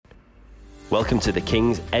Welcome to the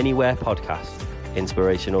King's Anywhere podcast,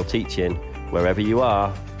 inspirational teaching, inspirational teaching, wherever you are,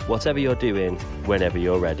 whatever you're doing, whenever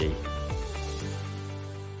you're ready.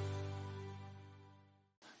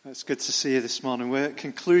 It's good to see you this morning. We're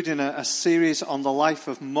concluding a series on the life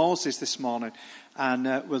of Moses this morning,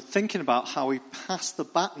 and we're thinking about how he passed the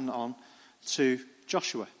baton on to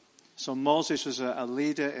Joshua. So Moses was a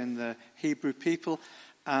leader in the Hebrew people,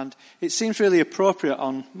 and it seems really appropriate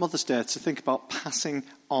on Mother's Day to think about passing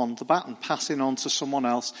on the baton, passing on to someone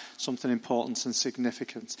else something important and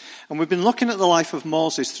significant. And we've been looking at the life of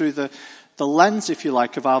Moses through the lens, if you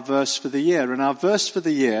like, of our verse for the year. And our verse for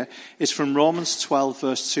the year is from Romans 12,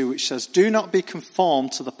 verse 2, which says, "Do not be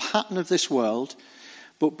conformed to the pattern of this world,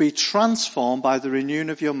 but be transformed by the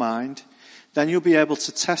renewing of your mind. Then you'll be able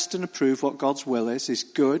to test and approve what God's will is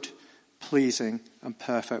good, pleasing and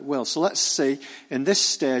perfect will." So let's see in this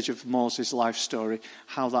stage of Moses' life story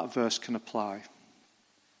how that verse can apply.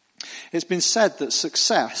 It's been said that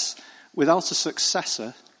success without a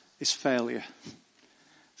successor is failure.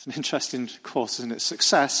 It's an interesting quote, isn't it?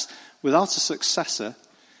 Success without a successor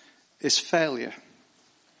is failure.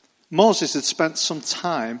 Moses had spent some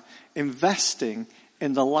time investing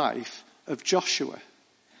in the life of Joshua.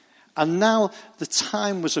 And now the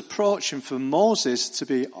time was approaching for Moses to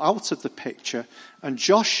be out of the picture and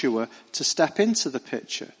Joshua to step into the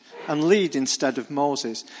picture and lead instead of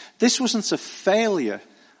Moses. This wasn't a failure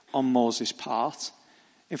on Moses' part.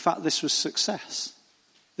 In fact, this was success.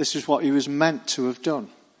 This is what he was meant to have done.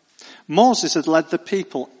 Moses had led the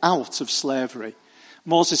people out of slavery.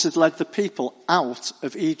 Moses had led the people out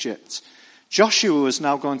of Egypt. Joshua was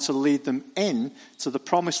now going to lead them in to the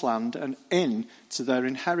promised land and in to their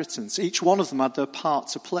inheritance. Each one of them had their part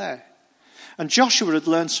to play. And Joshua had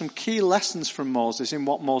learned some key lessons from Moses in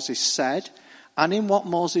what Moses said and in what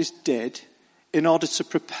Moses did in order to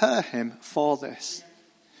prepare him for this.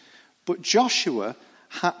 But Joshua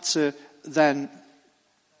had to then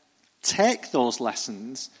take those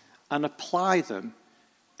lessons and apply them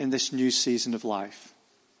in this new season of life.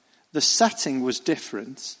 The setting was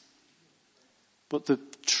different, but the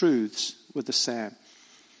truths were the same.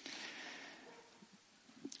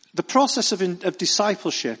 The process of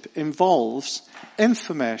discipleship involves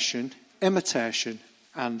information, imitation,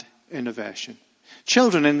 and innovation.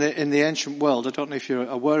 Children in the ancient world, I don't know if you're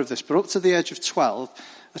aware of this, but up to the age of 12,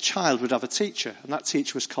 a child would have a teacher, and that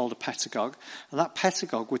teacher was called a pedagogue, and that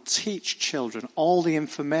pedagogue would teach children all the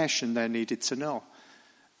information they needed to know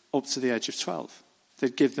up to the age of 12.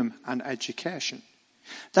 They'd give them an education.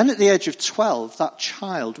 Then at the age of 12, that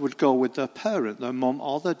child would go with their parent, their mum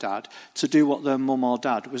or their dad, to do what their mum or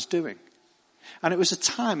dad was doing. And it was a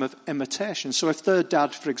time of imitation. So if their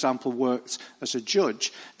dad, for example, worked as a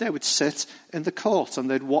judge, they would sit in the court and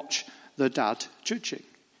they'd watch their dad judging.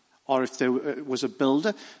 Or if there was a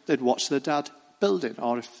builder, they'd watch their dad building.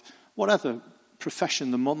 Or if whatever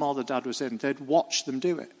profession the mum or the dad was in, they'd watch them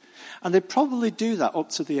do it. And they'd probably do that up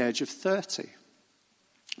to the age of 30.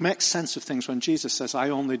 Makes sense of things when Jesus says, "I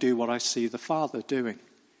only do what I see the Father doing."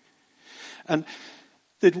 And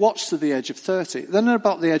they'd watch to the age of 30. Then at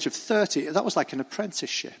about the age of 30, that was like an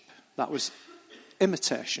apprenticeship. That was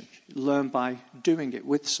imitation. You learn by doing it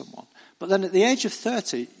with someone. But then at the age of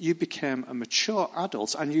 30, you became a mature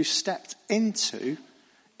adult and you stepped into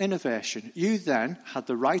innovation. You then had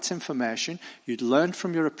the right information, you'd learned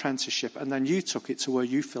from your apprenticeship, and then you took it to where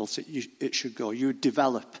you felt it should go. You would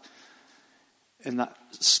develop in that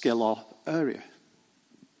skill or area.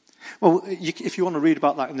 Well, if you want to read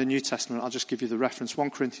about that in the New Testament, I'll just give you the reference. 1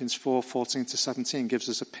 Corinthians 4, 14 to 17 gives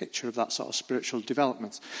us a picture of that sort of spiritual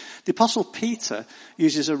development. The Apostle Peter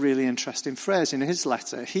uses a really interesting phrase in his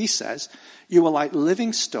letter. He says, "You are like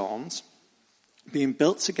living stones being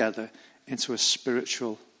built together into a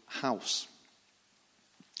spiritual house."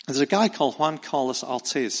 There's a guy called Juan Carlos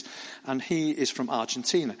Ortiz, and he is from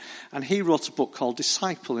Argentina. And he wrote a book called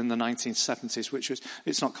Disciple in the 1970s,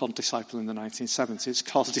 it's not called Disciple in the 1970s, it's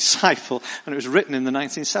called Disciple, and it was written in the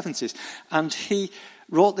 1970s. And he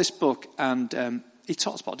wrote this book, and he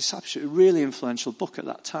talks about discipleship, a really influential book at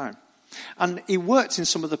that time. And he worked in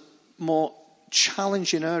some of the more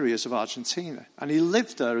challenging areas of Argentina, and he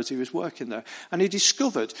lived there as he was working there, and he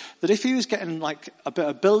discovered that if he was getting like a bit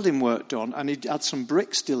of building work done and he had some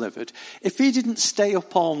bricks delivered, if he didn't stay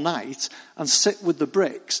up all night and sit with the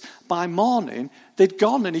bricks, by morning they'd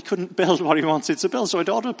gone and he couldn't build what he wanted to build. So he'd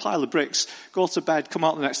order a pile of bricks, go to bed, come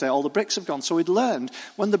out the next day, all the bricks have gone. So he'd learned,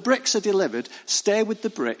 when the bricks are delivered, stay with the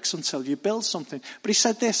bricks until you build something. But he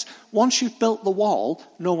said this: once you've built the wall,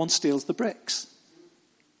 no one steals the bricks.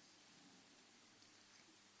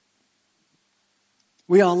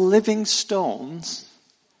 We are living stones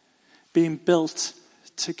being built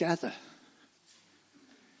together.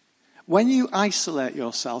 When you isolate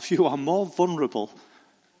yourself, you are more vulnerable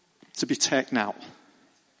to be taken out.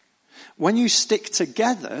 When you stick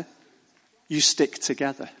together, you stick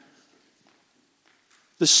together.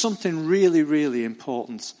 There's something really, really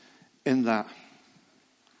important in that.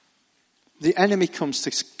 The enemy comes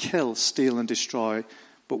to kill, steal, and destroy,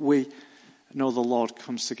 but we know the Lord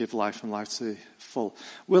comes to give life and life to the full.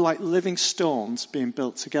 We're like living stones being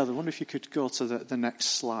built together. I wonder if you could go to the next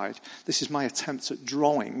slide. This is my attempt at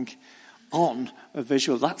drawing on a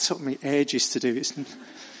visual. That took me ages to do.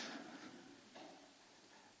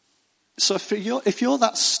 So if you're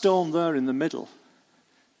that stone there in the middle,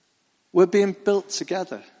 we're being built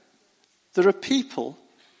together. There are people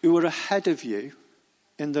who are ahead of you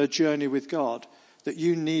in their journey with God that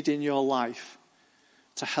you need in your life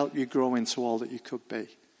to help you grow into all that you could be.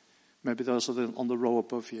 Maybe those are on the row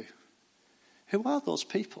above you. Who are those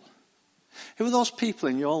people? Who are those people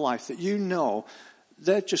in your life that you know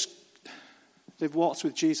they've walked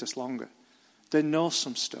with Jesus longer? They know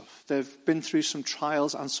some stuff. They've been through some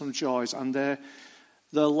trials and some joys, and their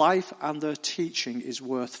life and their teaching is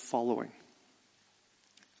worth following.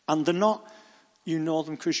 And they're not, you know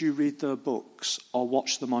them because you read their books or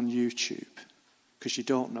watch them on YouTube, because you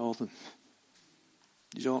don't know them.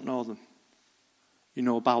 You don't know them. You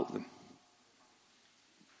know about them.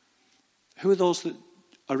 Who are those that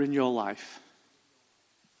are in your life?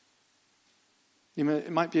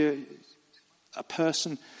 It might be a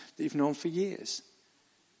person that you've known for years.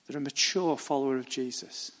 They're a mature follower of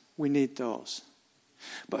Jesus. We need those.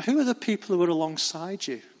 But who are the people who are alongside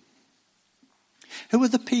you? Who are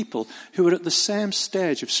the people who are at the same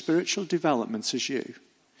stage of spiritual development as you,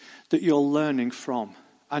 that you're learning from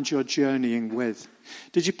and you're journeying with?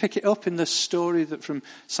 Did you pick it up in the story that from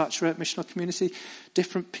Saturate Missional Community?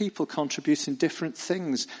 Different people contributing different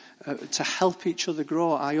things to help each other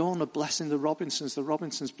grow. Iona blessing the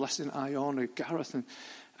Robinsons blessing Iona, Gareth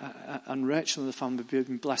and Rachel and the family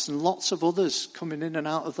being blessed, and lots of others coming in and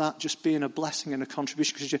out of that, just being a blessing and a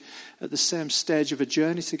contribution, because you're at the same stage of a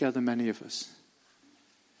journey together, many of us.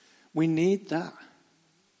 We need that.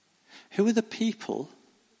 Who are the people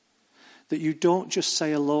that you don't just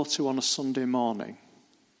say hello to on a Sunday morning,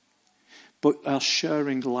 but are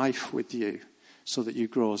sharing life with you so that you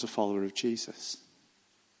grow as a follower of Jesus?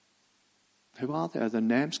 Who are they? Are there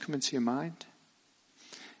names coming to your mind?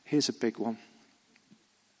 Here's a big one.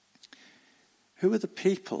 Who are the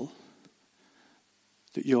people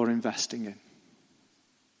that you're investing in?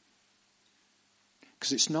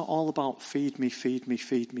 Because it's not all about feed me.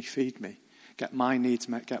 Get my needs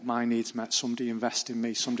met. Somebody invest in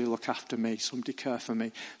me. Somebody look after me. Somebody care for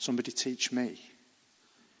me. Somebody teach me.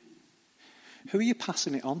 Who are you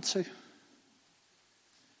passing it on to?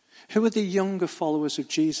 Who are the younger followers of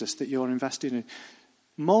Jesus that you're investing in?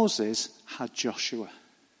 Moses had Joshua.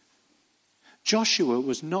 Joshua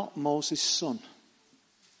was not Moses' son.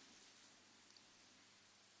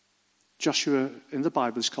 Joshua in the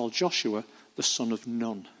Bible is called Joshua, the son of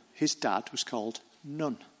Nun. His dad was called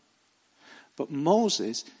Nun. But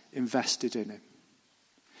Moses invested in him.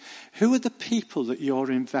 Who are the people that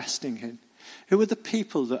you're investing in? Who are the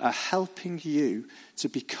people that are helping you to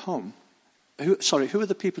become, who are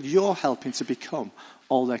the people you're helping to become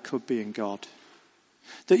all there could be in God?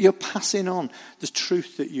 That you're passing on the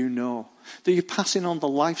truth that you know. That you're passing on the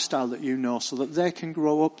lifestyle that you know so that they can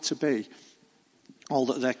grow up to be all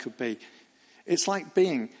that they could be. It's like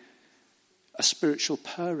being a spiritual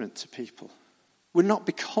parent to people. We're not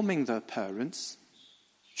becoming their parents.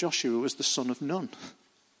 Joshua was the son of Nun.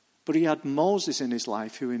 But he had Moses in his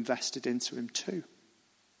life who invested into him too.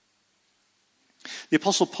 The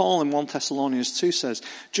Apostle Paul in 1 Thessalonians 2 says,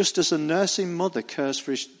 just as a nursing mother cares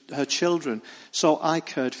for her children, so I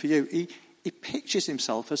cared for you. He pictures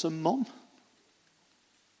himself as a mum.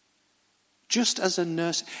 Just as a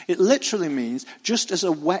nurse. It literally means just as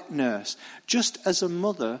a wet nurse, just as a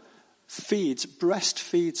mother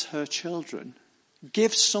breastfeeds her children,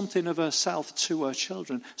 gives something of herself to her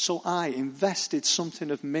children, so I invested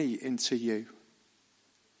something of me into you.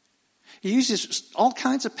 He uses all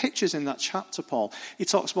kinds of pictures in that chapter, Paul. He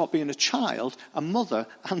talks about being a child, a mother,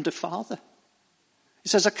 and a father. He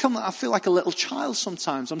says, I feel like a little child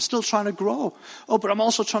sometimes. I'm still trying to grow. Oh, but I'm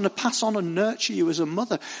also trying to pass on and nurture you as a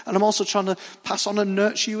mother. And I'm also trying to pass on and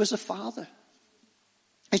nurture you as a father.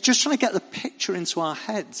 It's just trying to get the picture into our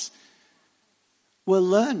heads. We're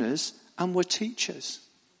learners and we're teachers.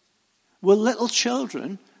 We're little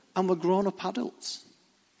children and we're grown-up adults.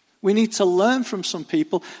 We need to learn from some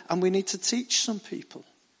people and we need to teach some people.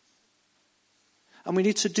 And we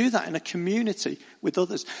need to do that in a community with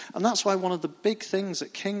others. And that's why one of the big things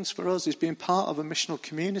at King's for us is being part of a missional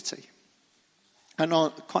community. I know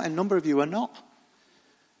quite a number of you are not.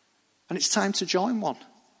 And it's time to join one.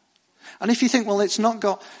 And if you think, well, it's not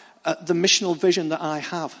got the missional vision that I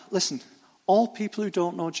have, listen, all people who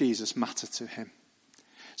don't know Jesus matter to him.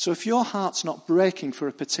 So if your heart's not breaking for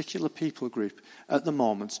a particular people group at the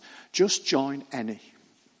moment, just join any.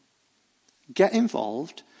 Get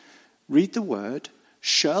involved, read the word,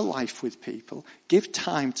 share life with people, give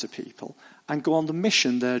time to people, and go on the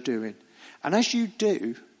mission they're doing. And as you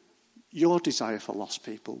do, your desire for lost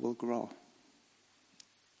people will grow.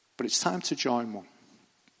 But it's time to join one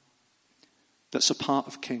that's a part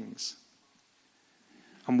of Kings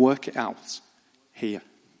and work it out here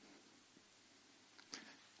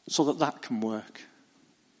so that can work.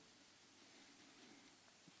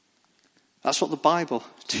 That's what the Bible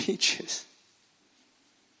teaches.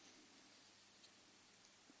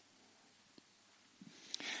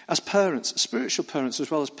 As parents, spiritual parents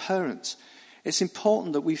as well as parents, it's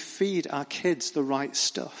important that we feed our kids the right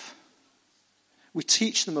stuff. We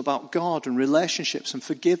teach them about God and relationships and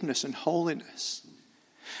forgiveness and holiness.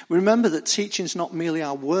 We remember that teaching is not merely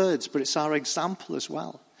our words, but it's our example as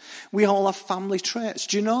well. We all have family traits.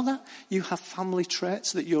 Do you know that? You have family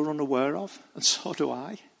traits that you're unaware of, and so do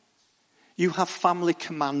I. You have family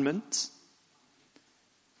commandments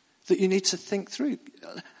that you need to think through.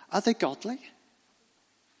 Are they godly?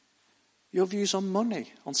 Your views on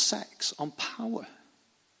money, on sex, on power.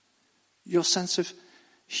 Your sense of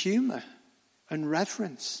humour and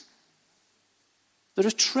reverence. There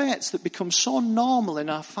are traits that become so normal in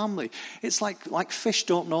our family. It's like fish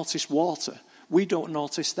don't notice water. We don't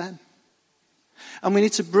notice them. And we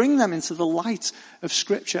need to bring them into the light of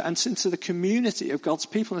Scripture and into the community of God's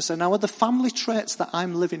people and say, now are the family traits that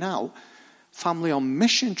I'm living out, family on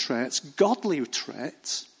mission traits, godly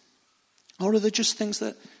traits, or are they just things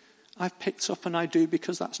that I've picked up and I do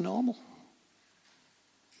because that's normal?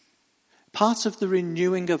 Part of the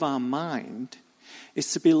renewing of our mind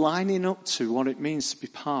is to be lining up to what it means to be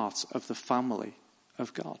part of the family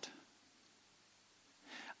of God.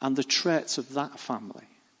 And the traits of that family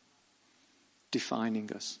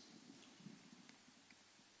defining us.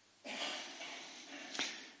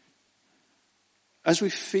 As we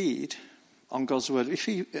feed on God's word,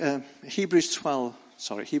 Hebrews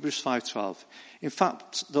 5:12. In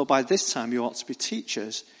fact, though by this time you ought to be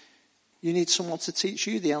teachers, you need someone to teach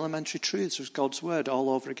you the elementary truths of God's word all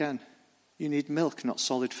over again. You need milk, not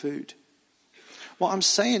solid food. What I'm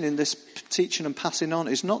saying in this teaching and passing on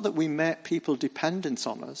is not that we make people dependent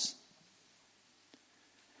on us.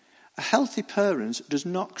 A healthy parent does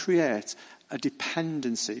not create a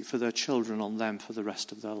dependency for their children on them for the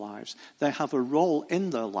rest of their lives. They have a role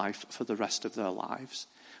in their life for the rest of their lives,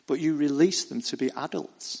 but you release them to be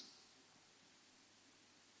adults.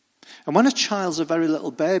 And when a child's a very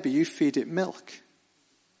little baby, you feed it milk.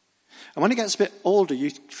 And when it gets a bit older, you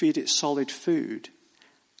feed it solid food.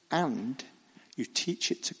 And you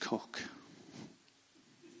teach it to cook.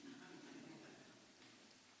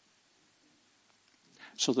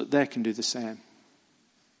 So that they can do the same.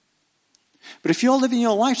 But if you're living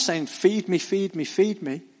your life saying, feed me, feed me, feed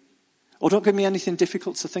me, or don't give me anything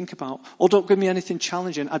difficult to think about, or don't give me anything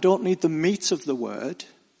challenging, I don't need the meat of the word,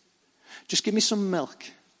 just give me some milk.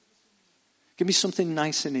 Give me something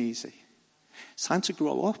nice and easy. It's time to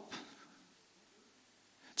grow up.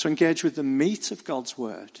 To engage with the meat of God's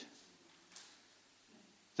word.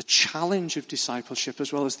 The challenge of discipleship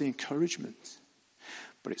as well as the encouragement.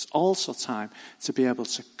 But it's also time to be able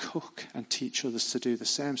to cook and teach others to do the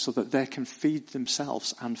same so that they can feed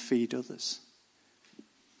themselves and feed others.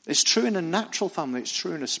 It's true in a natural family. It's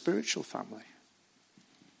true in a spiritual family.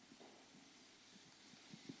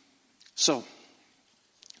 So,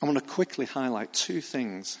 I want to quickly highlight two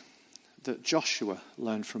things that Joshua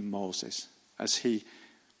learned from Moses as he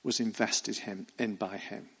was invested in by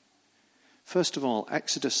him. First of all,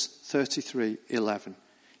 Exodus 33:11.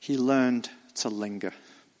 He learned to linger.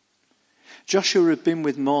 Joshua had been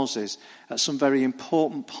with Moses at some very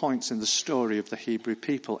important points in the story of the Hebrew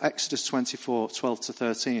people. Exodus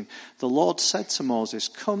 24:12-13. The Lord said to Moses,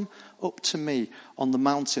 "Come up to me on the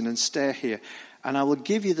mountain and stay here, and I will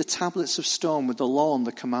give you the tablets of stone with the law and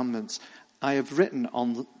the commandments I have written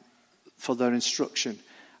on for their instruction."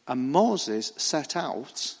 And Moses set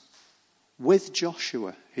out with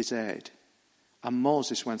Joshua, his aide. And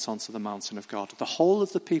Moses went on to the mountain of God. The whole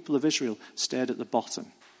of the people of Israel stayed at the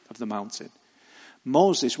bottom of the mountain.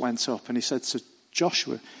 Moses went up and he said to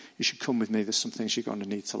Joshua, "You should come with me. There's some things you're going to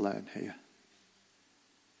need to learn here."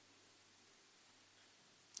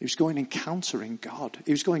 He was going encountering God.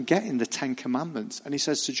 He was going getting the 10 Commandments. And he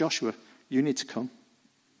says to Joshua, "You need to come.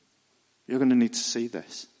 You're going to need to see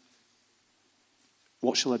this."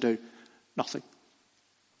 What shall I do? Nothing.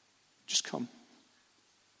 Just come.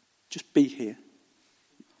 Just be here.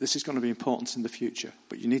 This is going to be important in the future,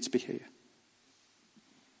 but you need to be here.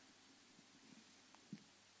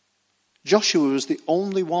 Joshua was the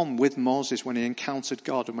only one with Moses when he encountered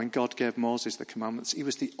God and when God gave Moses the commandments. He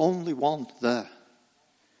was the only one there.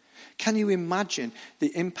 Can you imagine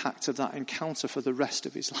the impact of that encounter for the rest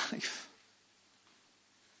of his life?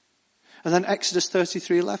 And then Exodus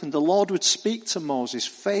 33:11, the Lord would speak to Moses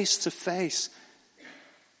face to face.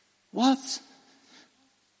 What?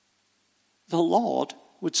 The Lord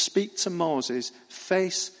would speak to Moses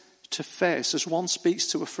face to face as one speaks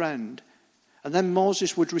to a friend. And then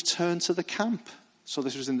Moses would return to the camp. So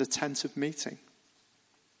this was in the tent of meeting.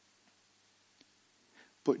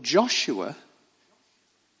 But Joshua,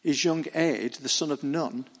 his young aide, the son of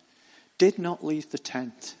Nun, did not leave the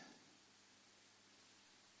tent.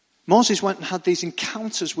 Moses went and had these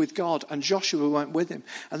encounters with God, and Joshua went with him.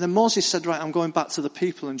 And then Moses said, right, I'm going back to the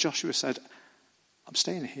people. And Joshua said, I'm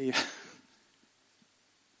staying here.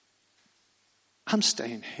 I'm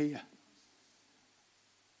staying here.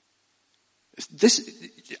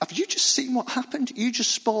 Have you just seen what happened? You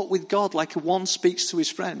just spoke with God like one speaks to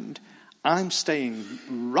his friend. I'm staying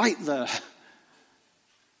right there.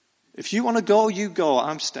 If you want to go, you go.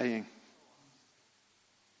 I'm staying.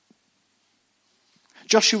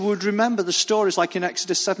 Joshua would remember the stories like in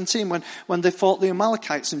Exodus 17 when they fought the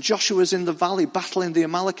Amalekites, and Joshua's in the valley battling the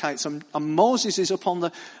Amalekites, and Moses is up on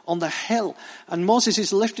the hill, and Moses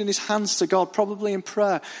is lifting his hands to God, probably in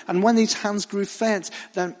prayer. And when his hands grew faint,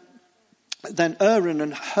 then Aaron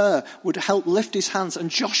and Hur would help lift his hands, and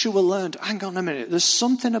Joshua learned, hang on a minute, there's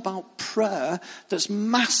something about prayer that's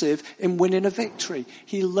massive in winning a victory.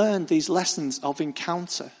 He learned these lessons of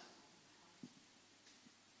encounter.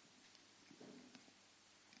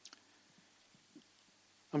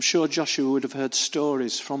 I'm sure Joshua would have heard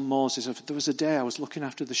stories from Moses of, there was a day I was looking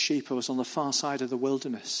after the sheep, I was on the far side of the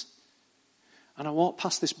wilderness. And I walked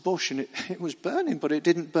past this bush and it was burning, but it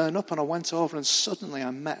didn't burn up. And I went over and suddenly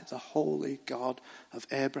I met the holy God of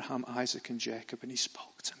Abraham, Isaac and Jacob, and he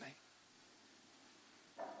spoke to me.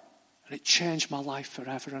 And it changed my life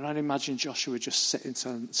forever. And I'd imagine Joshua just sitting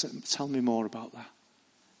tell me more about that.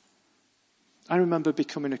 I remember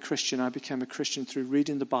becoming a Christian. I became a Christian through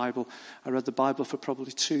reading the Bible. I read the Bible for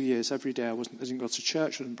probably 2 years every day. I didn't go to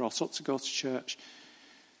church. I wasn't brought up to go to church.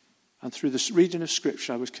 And through the reading of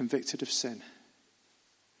Scripture, I was convicted of sin.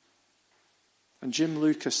 And Jim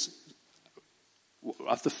Lucas,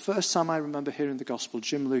 the first time I remember hearing the gospel,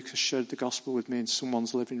 Jim Lucas shared the gospel with me in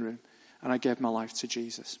someone's living room, and I gave my life to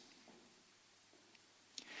Jesus.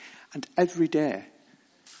 And every day,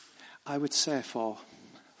 I would say for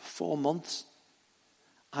 4 months,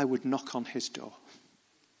 I would knock on his door.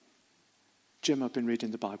 Jim, I've been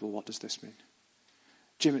reading the Bible. What does this mean?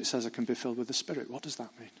 Jim, it says I can be filled with the Spirit. What does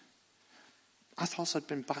that mean? I thought I'd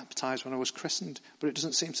been baptized when I was christened, but it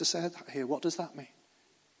doesn't seem to say that here. What does that mean?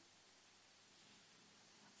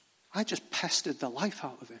 I just pestered the life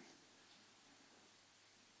out of him.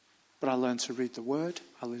 But I learned to read the Word.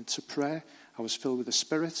 I learned to pray. I was filled with the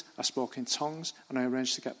Spirit. I spoke in tongues, and I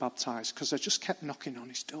arranged to get baptized because I just kept knocking on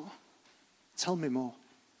his door. Tell me more.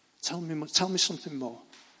 Tell me something more.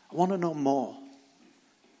 I want to know more.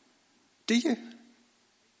 Do you?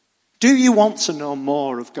 Do you want to know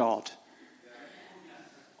more of God?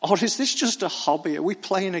 Or is this just a hobby? Are we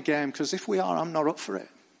playing a game? Because if we are, I'm not up for it.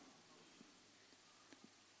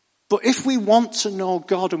 But if we want to know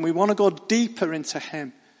God and we want to go deeper into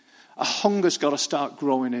him, a hunger's got to start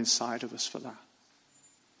growing inside of us for that.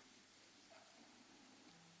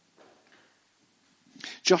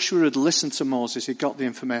 Joshua had listened to Moses. He got the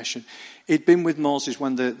information. He'd been with Moses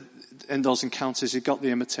in those encounters. He got the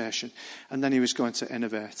invitation. And then he was going to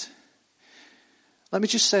innovate. Let me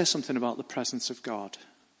just say something about the presence of God.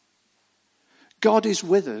 God is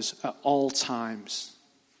with us at all times.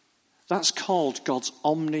 That's called God's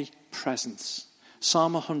omnipresence.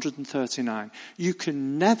 Psalm 139. You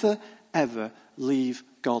can never, ever leave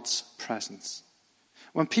God's presence.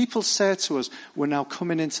 When people say to us, we're now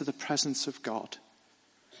coming into the presence of God,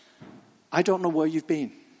 I don't know where you've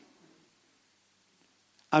been.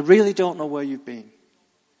 I really don't know where you've been.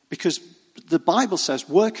 Because the Bible says,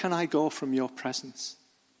 where can I go from your presence?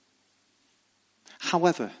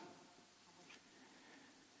 However,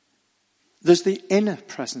 there's the inner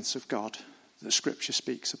presence of God that Scripture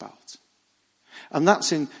speaks about. And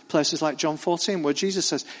that's in places like John 14, where Jesus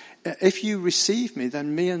says, if you receive me,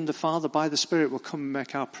 then me and the Father by the Spirit will come and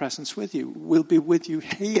make our presence with you. We'll be with you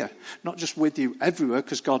here. Not just with you everywhere,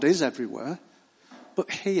 because God is everywhere, but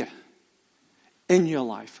here, in your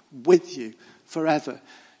life, with you, forever.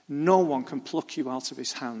 No one can pluck you out of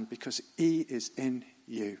his hand because he is in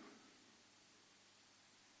you.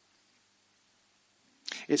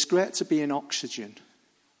 It's great to be in oxygen,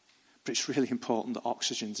 but it's really important that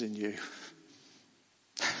oxygen's in you.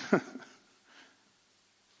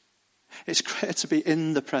 It's great to be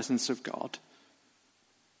in the presence of God,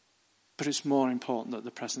 but it's more important that the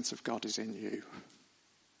presence of God is in you.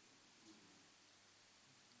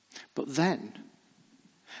 But then,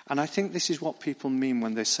 and I think this is what people mean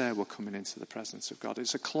when they say we're coming into the presence of God.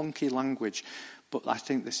 It's a clunky language, but I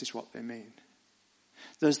think this is what they mean.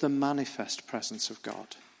 There's the manifest presence of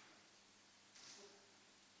God.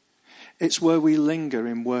 It's where we linger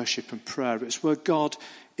in worship and prayer. It's where God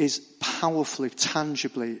is powerfully,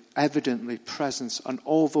 tangibly, evidently present, an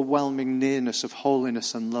overwhelming nearness of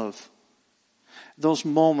holiness and love. Those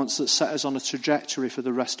moments that set us on a trajectory for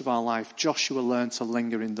the rest of our life, Joshua learned to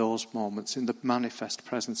linger in those moments, in the manifest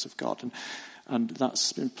presence of God. And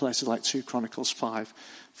that's in places like 2 Chronicles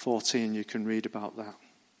 5:14, you can read about that.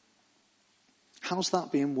 How's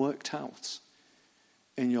that being worked out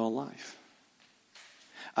in your life?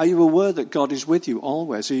 Are you aware that God is with you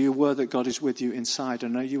always? Are you aware that God is with you inside?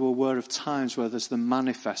 And are you aware of times where there's the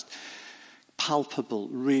manifest, palpable,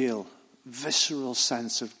 real, visceral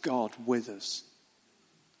sense of God with us?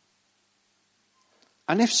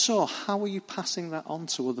 And if so, how are you passing that on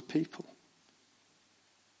to other people?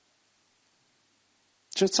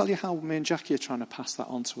 Should I tell you how me and Jackie are trying to pass that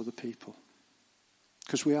on to other people?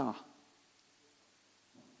 Because we are.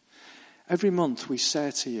 Every month we say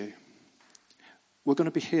to you, we're going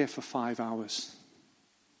to be here for 5 hours.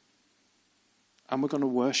 And we're going to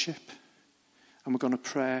worship. And we're going to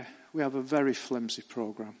pray. We have a very flimsy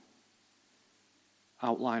program.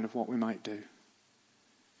 Outline of what we might do.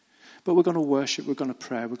 But we're going to worship, we're going to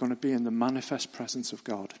pray, we're going to be in the manifest presence of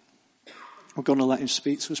God. We're going to let him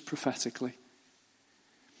speak to us prophetically.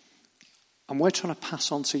 And we're trying to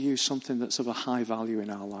pass on to you something that's of a high value in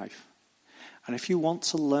our life. And if you want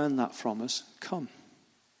to learn that from us, come.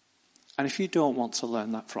 And if you don't want to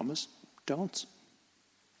learn that from us, don't.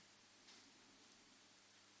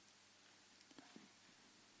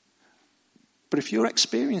 But if you're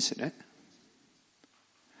experiencing it,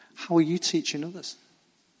 how are you teaching others?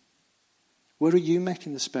 Where are you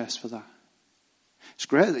making the space for that? It's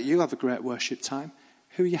great that you have a great worship time.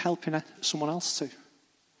 Who are you helping someone else to?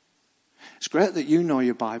 It's great that you know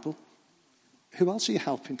your Bible. Who else are you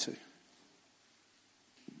helping to?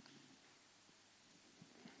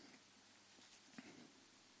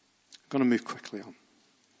 I'm going to move quickly on.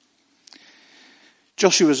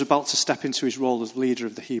 Joshua is about to step into his role as leader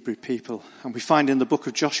of the Hebrew people. And we find in the book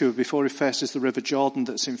of Joshua, before he faces the river Jordan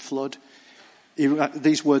that's in flood,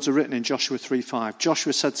 these words are written in Joshua 3:5.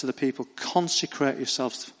 Joshua said to the people, consecrate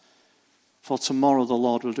yourselves, for tomorrow the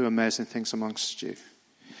Lord will do amazing things amongst you.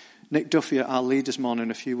 Nick Duffy at our leaders'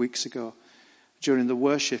 morning a few weeks ago, during the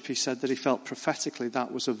worship, he said that he felt prophetically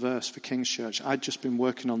that was a verse for King's Church. I'd just been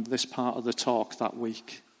working on this part of the talk that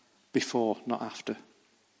week, before, not after,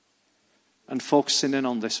 and focusing in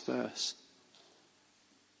on this verse.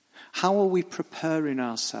 How are we preparing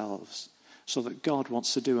ourselves so that God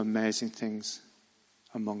wants to do amazing things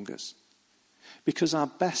among us? Because our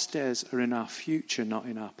best days are in our future, not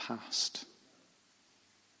in our past.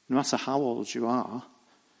 No matter how old you are,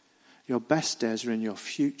 your best days are in your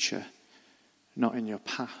future, not in your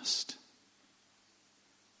past.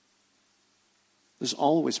 There's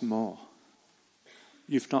always more.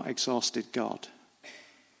 You've not exhausted God.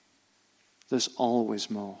 There's always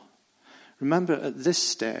more. Remember, at this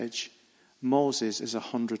stage, Moses is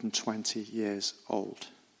 120 years old.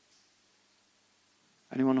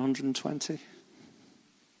 Anyone 120?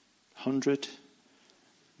 100?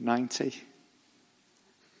 90?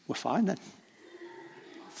 We're fine then.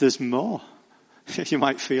 There's more. You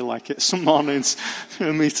might feel like it some mornings.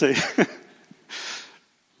 Me too.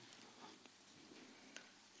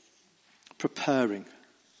 Preparing.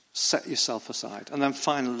 Set yourself aside. And then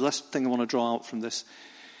finally, the last thing I want to draw out from this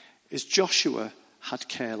is Joshua had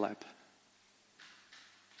Caleb.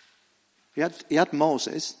 He had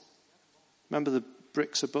Moses. Remember the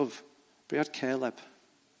bricks above. But he had Caleb.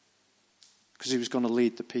 Because he was going to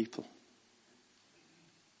lead the people.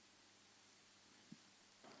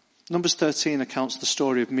 Numbers 13 accounts the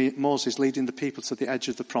story of Moses leading the people to the edge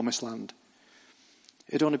of the promised land.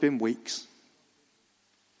 It had only been weeks.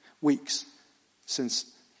 Weeks since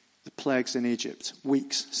the plagues in Egypt.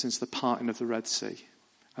 Weeks since the parting of the Red Sea.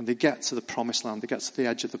 And they get to the promised land. They get to the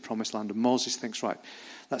edge of the promised land. And Moses thinks, right,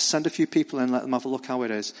 let's send a few people in, let them have a look how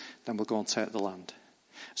it is. Then we'll go and take the land.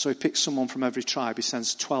 So he picks someone from every tribe. He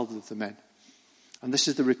sends 12 of them in. And this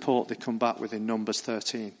is the report they come back with in Numbers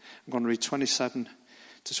 13. I'm going to read 27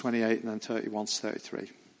 to 28 and then 31 to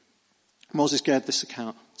 33. Moses gave this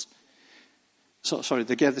account.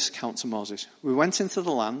 They gave this account to Moses. We went into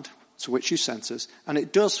the land to which you sent us, and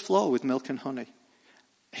it does flow with milk and honey.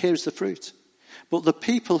 Here's the fruit. But the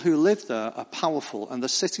people who live there are powerful, and the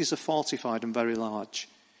cities are fortified and very large.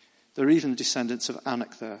 There are even descendants of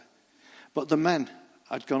Anak there. But the men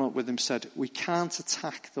I'd gone up with him said, we can't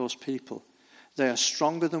attack those people. They are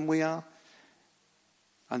stronger than we are.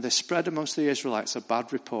 And they spread amongst the Israelites a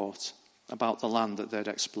bad report about the land that they'd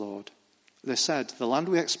explored. They said, the land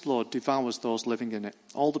we explored devours those living in it.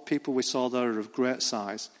 All the people we saw there are of great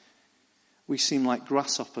size. We seem like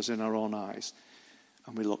grasshoppers in our own eyes,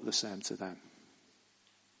 and we look the same to them.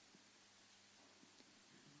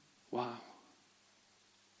 Wow.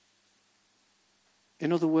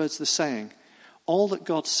 In other words, they're saying, all that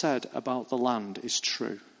God said about the land is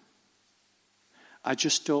true. I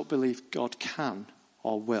just don't believe God can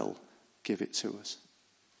or will give it to us.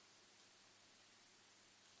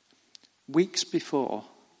 Weeks before,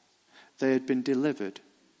 they had been delivered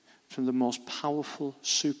from the most powerful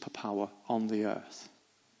superpower on the earth,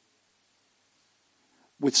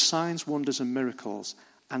 with signs, wonders and miracles,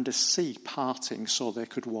 and a sea parting so they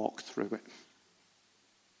could walk through it.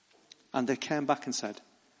 And they came back and said,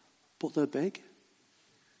 but they're big.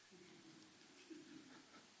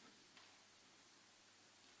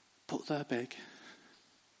 But they're big.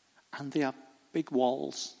 And they have big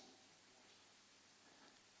walls.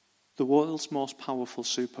 The world's most powerful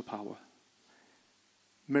superpower.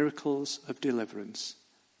 Miracles of deliverance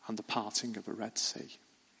and the parting of a Red Sea.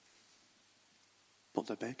 But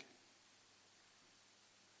they're big.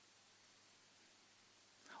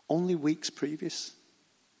 Only weeks previous.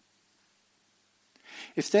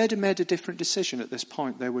 If they'd have made a different decision at this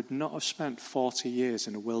point, they would not have spent 40 years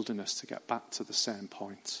in a wilderness to get back to the same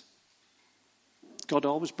point. God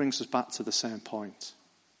always brings us back to the same point.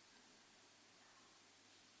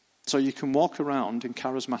 So you can walk around in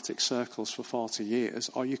charismatic circles for 40 years,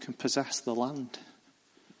 or you can possess the land.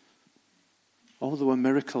 Oh, there were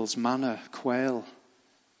miracles, manna, quail,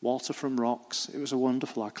 water from rocks. It was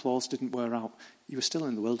wonderful. Our clothes didn't wear out. You were still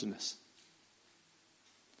in the wilderness.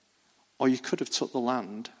 Or you could have took the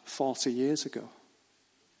land 40 years ago.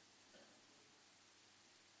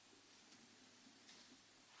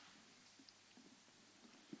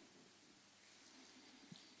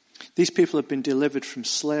 These people have been delivered from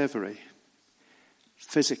slavery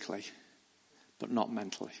physically, but not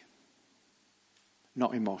mentally,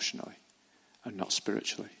 not emotionally, and not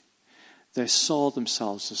spiritually. They saw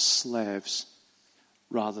themselves as slaves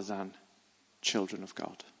rather than children of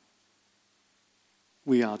God.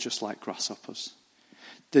 We are just like grasshoppers.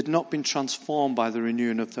 They'd not been transformed by the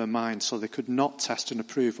renewing of their mind, so they could not test and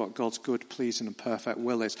approve what God's good, pleasing and perfect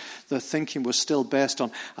will is. Their thinking was still based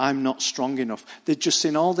on, I'm not strong enough. They'd just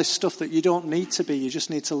seen all this stuff that you don't need to be. You just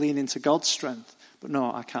need to lean into God's strength. But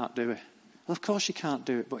no, I can't do it. Well, of course you can't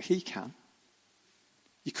do it, but he can.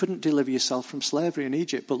 You couldn't deliver yourself from slavery in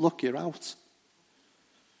Egypt, but look, you're out.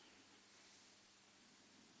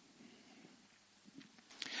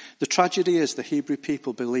 The tragedy is the Hebrew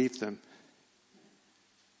people believed them.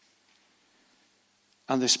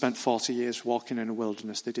 And they spent 40 years walking in a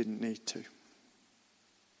wilderness they didn't need to.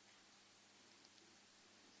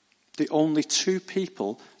 The only two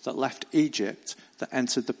people that left Egypt that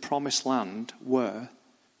entered the promised land were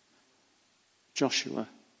Joshua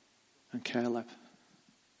and Caleb.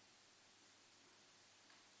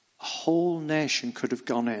 A whole nation could have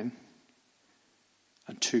gone in,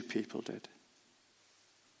 and two people did.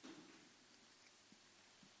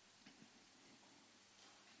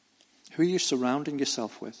 Who are you surrounding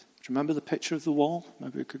yourself with? Do you remember the picture of the wall?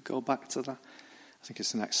 Maybe we could go back to that. I think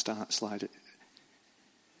it's the next slide.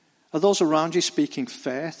 Are those around you speaking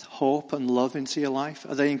faith, hope and love into your life?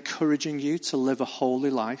 Are they encouraging you to live a holy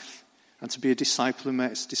life and to be a disciple who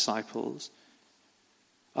makes disciples?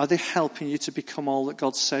 Are they helping you to become all that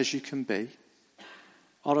God says you can be?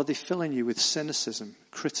 Or are they filling you with cynicism,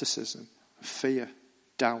 criticism, fear,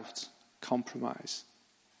 doubt, compromise?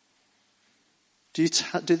 Do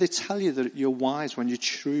they tell you that you're wise when you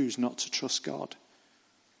choose not to trust God?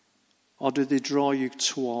 Or do they draw you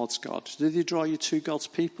towards God? Do they draw you to God's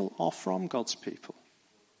people or from God's people?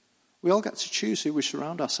 We all get to choose who we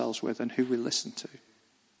surround ourselves with and who we listen to.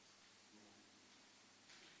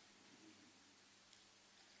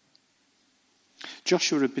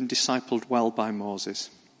 Joshua had been discipled well by Moses,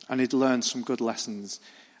 and he'd learned some good lessons,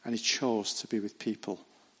 and he chose to be with people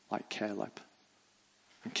like Caleb.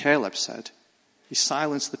 And Caleb said, he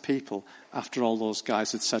silenced the people after all those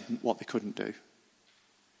guys had said what they couldn't do.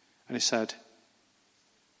 And he said,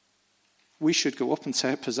 we should go up and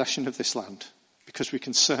take possession of this land because we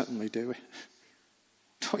can certainly do it.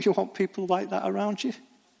 Don't you want people like that around you?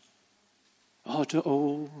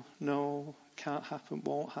 Oh, no, can't happen,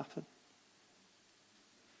 won't happen.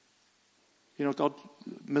 You know, God,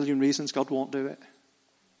 a million reasons God won't do it.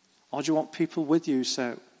 Or do you want people with you who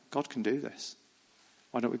say, God can do this?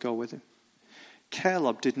 Why don't we go with him?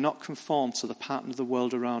 Caleb did not conform to the pattern of the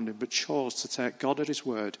world around him, but chose to take God at his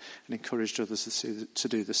word and encouraged others to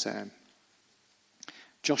do the same.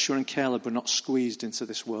 Joshua and Caleb were not squeezed into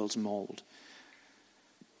this world's mould,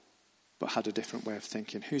 but had a different way of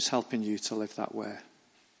thinking. Who's helping you to live that way?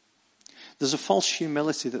 There's a false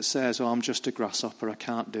humility that says, oh, I'm just a grasshopper, I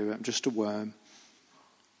can't do it, I'm just a worm.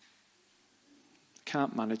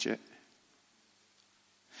 Can't manage it.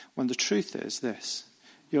 When the truth is this,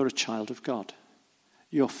 you're a child of God.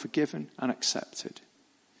 You're forgiven and accepted.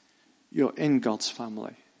 You're in God's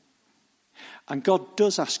family. And God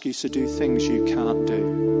does ask you to do things you can't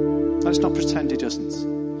do. Let's not pretend he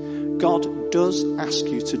doesn't. God does ask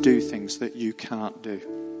you to do things that you can't do.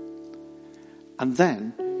 And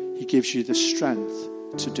then he gives you the strength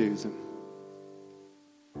to do them.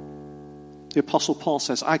 The Apostle Paul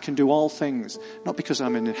says, I can do all things, not because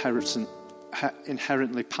I'm an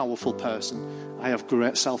inherently powerful person. I have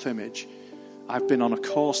great self-image. I've been on a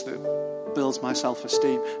course that builds my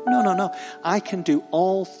self-esteem. No. I can do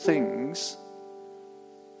all things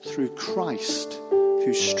through Christ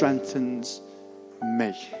who strengthens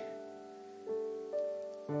me.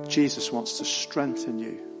 Jesus wants to strengthen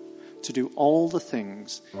you to do all the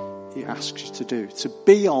things he asks you to do, to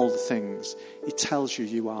be all the things he tells you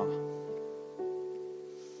you are.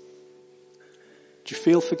 Do you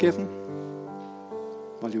feel forgiven?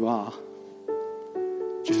 Well, you are.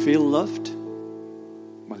 Do you feel loved?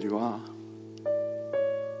 Well, you are.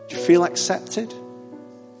 Do you feel accepted?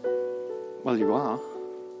 Well, you are.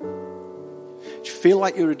 Do you feel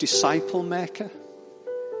like you're a disciple maker?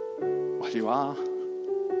 Well, you are.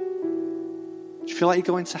 Do you feel like you're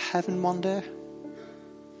going to heaven one day?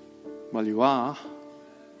 Well, you are.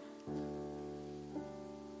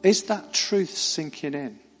 Is that truth sinking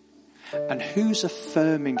in? And who's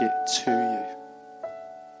affirming it to you?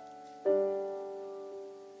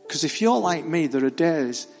 Because if you're like me, there are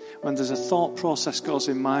days when there's a thought process goes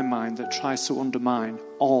in my mind that tries to undermine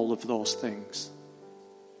all of those things.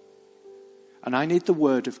 And I need the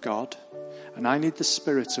Word of God, and I need the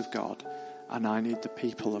Spirit of God, and I need the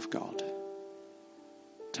people of God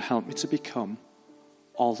to help me to become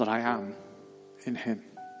all that I am in him.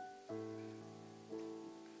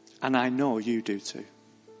 And I know you do too.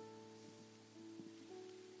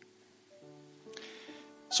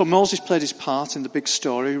 So Moses played his part in the big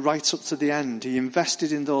story right up to the end. He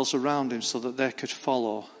invested in those around him so that they could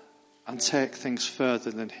follow and take things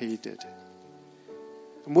further than he did.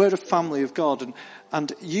 And we're a family of God,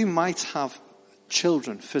 and you might have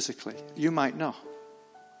children physically. You might not.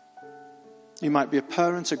 You might be a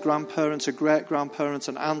parent, a grandparent, a great-grandparent,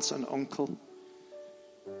 an aunt, an uncle.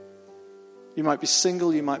 You might be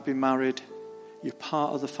single, you might be married. You're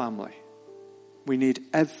part of the family. We need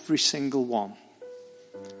every single one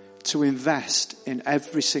to invest in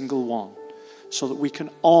every single one so that we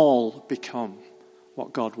can all become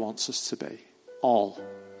what God wants us to be. All.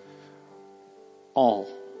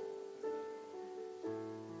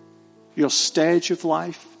 Your stage of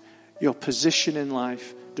life, your position in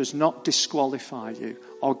life does not disqualify you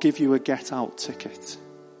or give you a get-out ticket.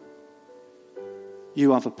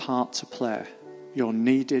 You have a part to play. You're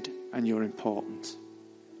needed and you're important.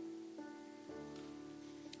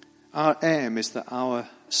 Our aim is that our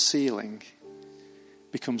ceiling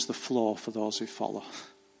becomes the floor for those who follow.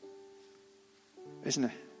 Isn't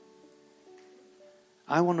it?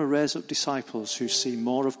 I want to raise up disciples who see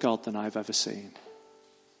more of God than I've ever seen.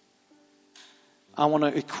 I want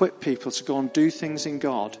to equip people to go and do things in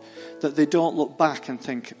God that they don't look back and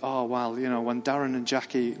think, oh, well, you know, when Darren and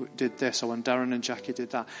Jackie did this or when Darren and Jackie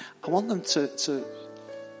did that. I want them to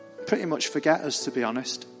pretty much forget us, to be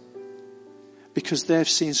honest, because they've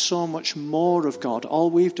seen so much more of God. All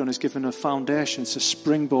we've done is given a foundation to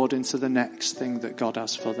springboard into the next thing that God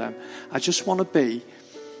has for them. I just want to be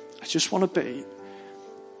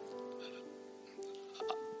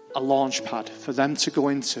a launch pad for them to go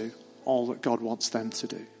into all that God wants them to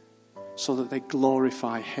do, so that they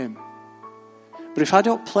glorify him. But if I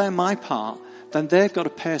don't play my part, then they've got to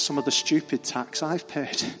pay some of the stupid tax I've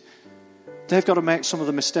paid. They've got to make some of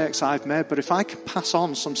the mistakes I've made. But if I can pass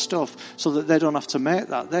on some stuff so that they don't have to make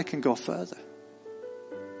that, they can go further.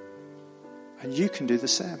 And you can do the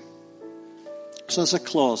same. So as I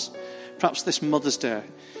close, perhaps this Mother's Day,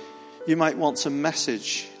 you might want to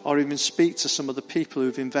message or even speak to some of the people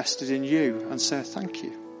who've invested in you and say thank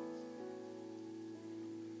you.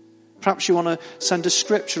 Perhaps you want to send a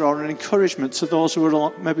scripture or an encouragement to those who are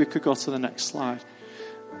along. Maybe we could go to the next slide.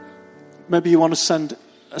 Maybe you want to send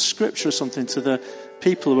a scripture or something to the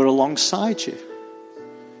people who are alongside you.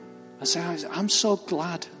 I say, I'm so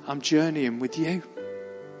glad I'm journeying with you.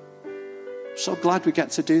 I'm so glad we get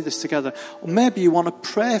to do this together. Or maybe you want to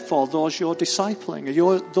pray for those you're discipling,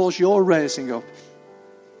 or those you're raising up.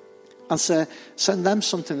 And say, send them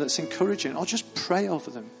something that's encouraging, or just pray over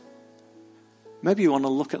them. Maybe you want to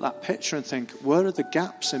look at that picture and think, where are the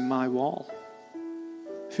gaps in my wall?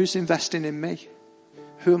 Who's investing in me?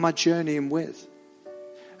 Who am I journeying with?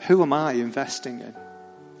 Who am I investing in?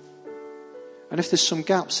 And if there's some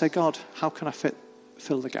gaps, say, God, how can I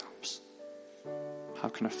fill the gaps? How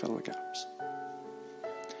can I fill the gaps?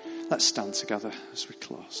 Let's stand together as we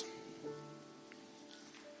close.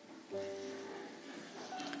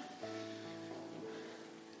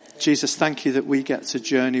 Jesus, thank you that we get to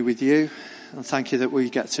journey with you, and thank you that we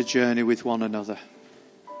get to journey with one another.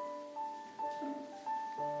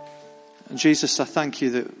 And Jesus, I thank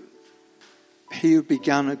you that he who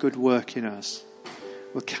began a good work in us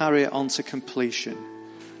will carry it on to completion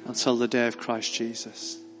until the day of Christ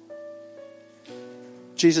Jesus.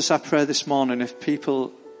 Jesus, I pray this morning, if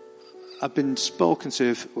people have been spoken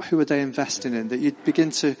to, who are they investing in, that you'd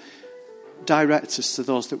begin to direct us to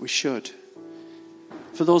those that we should.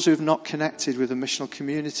 For those who have not connected with a missional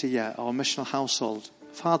community yet, or a missional household,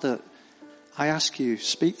 Father, I ask you,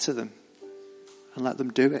 speak to them and let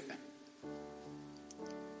them do it.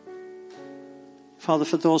 Father,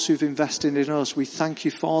 for those who've invested in us, we thank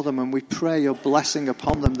you for them, and we pray your blessing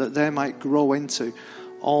upon them, that they might grow into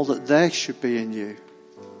all that they should be in you.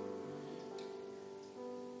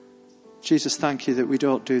 Jesus, thank you that we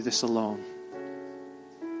don't do this alone,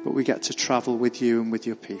 but we get to travel with you and with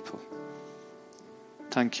your people.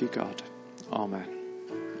 Thank you, God. Amen.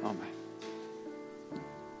 Amen.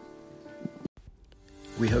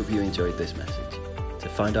 We hope you enjoyed this message. To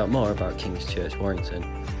find out more about King's Church Warrington,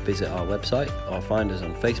 visit our website or find us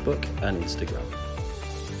on Facebook and Instagram.